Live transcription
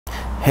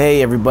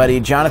Hey everybody,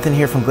 Jonathan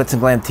here from Glitz and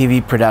Glam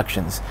TV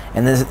Productions.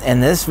 In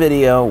this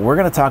video, we're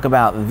going to talk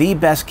about the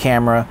best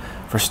camera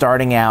for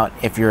starting out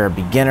if you're a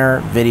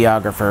beginner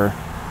videographer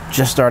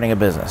just starting a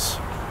business.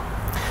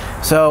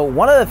 So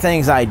one of the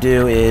things I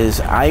do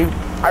is I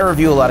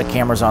review a lot of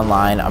cameras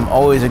online. I'm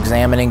always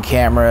examining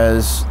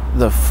cameras,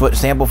 the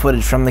sample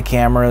footage from the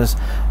cameras,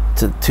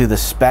 to the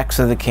specs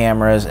of the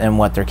cameras and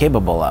what they're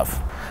capable of.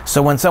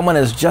 So when someone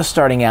is just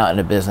starting out in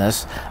a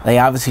business, they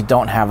obviously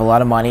don't have a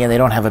lot of money and they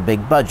don't have a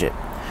big budget.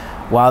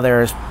 While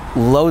there's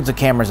loads of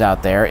cameras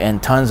out there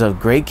and tons of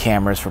great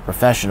cameras for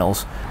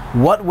professionals,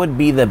 what would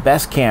be the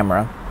best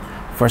camera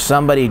for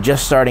somebody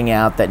just starting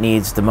out that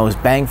needs the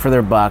most bang for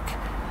their buck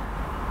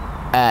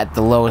at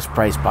the lowest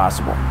price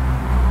possible?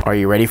 Are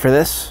you ready for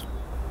this?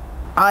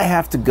 I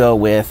have to go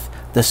with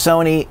the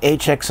Sony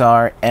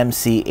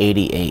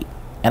HXR-MC88,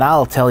 and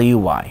I'll tell you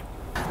why.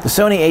 The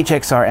Sony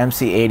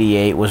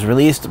HXR-MC88 was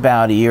released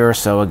about a year or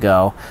so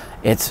ago.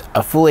 It's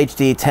a full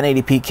HD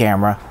 1080p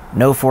camera.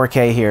 No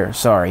 4K here,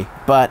 sorry,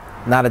 but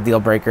not a deal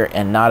breaker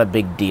and not a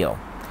big deal.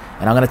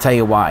 And I'm going to tell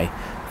you why.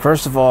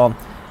 First of all,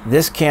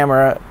 this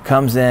camera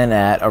comes in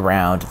at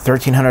around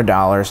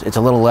 $1,300. It's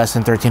a little less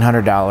than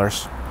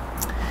 $1,300.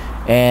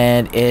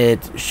 And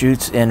it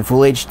shoots in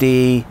full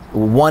HD,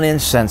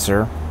 1-inch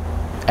sensor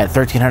at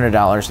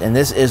 $1,300. And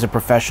this is a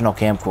professional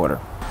camcorder.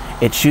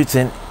 It shoots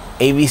in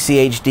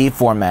AVC HD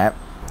format.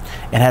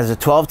 It has a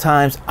 12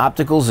 times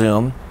optical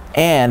zoom.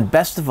 And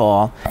best of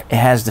all, it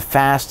has the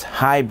fast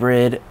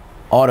hybrid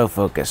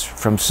autofocus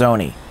from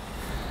Sony.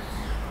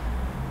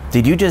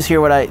 Did you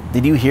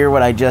hear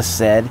what I just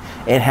said?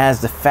 It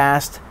has the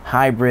fast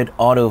hybrid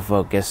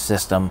autofocus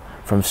system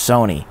from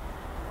Sony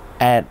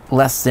at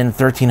less than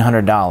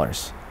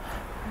 $1,300.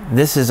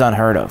 This is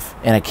unheard of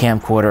in a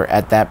camcorder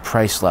at that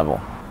price level.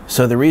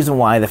 So the reason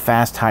why the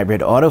fast hybrid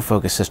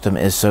autofocus system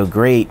is so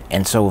great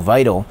and so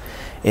vital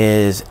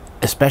is,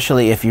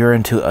 especially if you're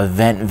into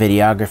event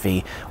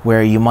videography,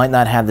 where you might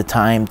not have the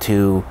time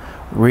to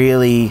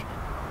really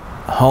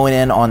hone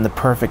in on the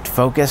perfect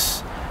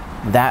focus,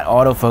 that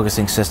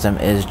autofocusing system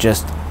is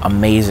just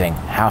amazing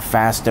how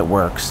fast it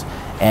works.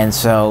 And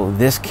so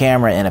this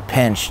camera in a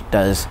pinch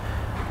does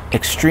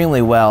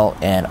extremely well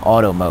in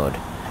auto mode.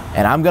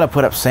 And I'm going to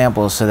put up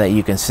samples so that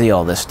you can see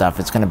all this stuff.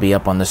 It's going to be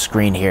up on the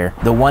screen here.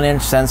 The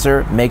 1-inch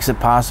sensor makes it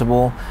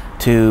possible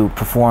to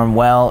perform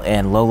well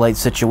in low light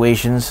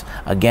situations.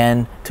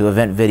 Again, to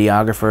event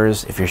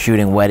videographers, if you're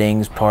shooting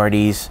weddings,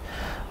 parties,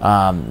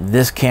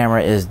 this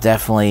camera is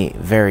definitely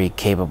very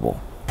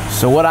capable.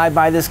 So would I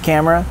buy this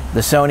camera,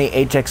 the Sony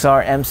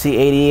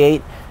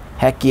HXR-MC88?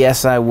 Heck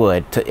yes, I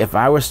would. If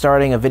I was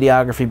starting a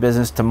videography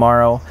business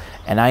tomorrow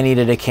and I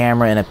needed a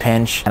camera in a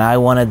pinch and I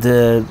wanted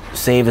to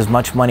save as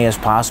much money as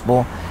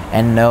possible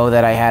and know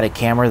that I had a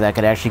camera that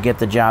could actually get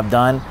the job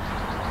done,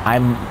 I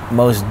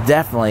most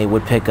definitely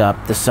would pick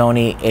up the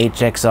Sony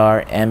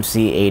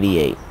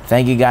HXR-MC88.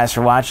 Thank you guys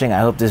for watching. I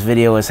hope this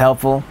video was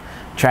helpful.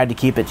 Tried to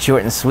keep it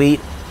short and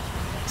sweet.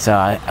 So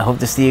I hope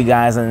to see you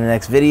guys in the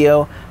next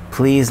video.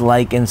 Please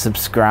like and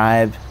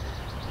subscribe.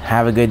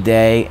 Have a good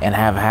day and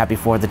have a happy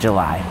 4th of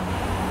July.